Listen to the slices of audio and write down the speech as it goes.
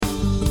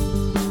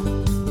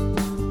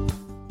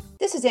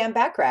This is Ann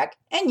Backrack,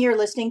 and you're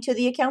listening to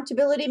the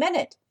Accountability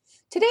Minute.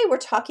 Today we're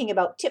talking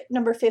about tip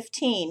number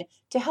 15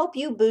 to help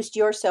you boost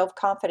your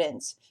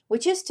self-confidence,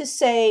 which is to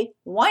say,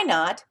 why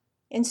not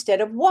instead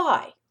of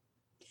why.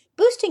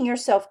 Boosting your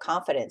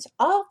self-confidence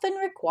often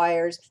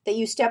requires that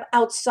you step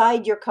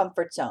outside your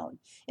comfort zone.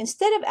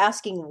 Instead of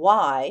asking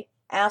why,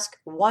 ask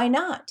why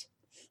not.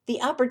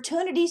 The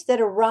opportunities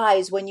that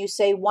arise when you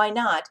say why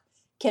not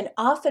can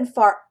often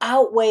far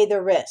outweigh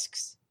the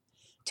risks.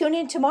 Tune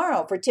in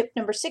tomorrow for tip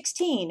number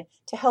 16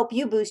 to help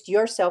you boost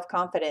your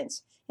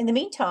self-confidence. In the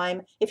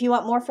meantime, if you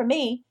want more from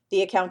me,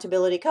 the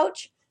Accountability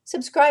Coach,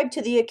 subscribe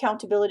to the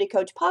Accountability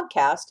Coach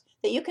podcast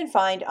that you can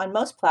find on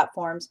most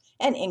platforms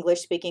and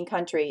English-speaking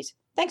countries.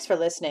 Thanks for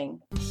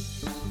listening.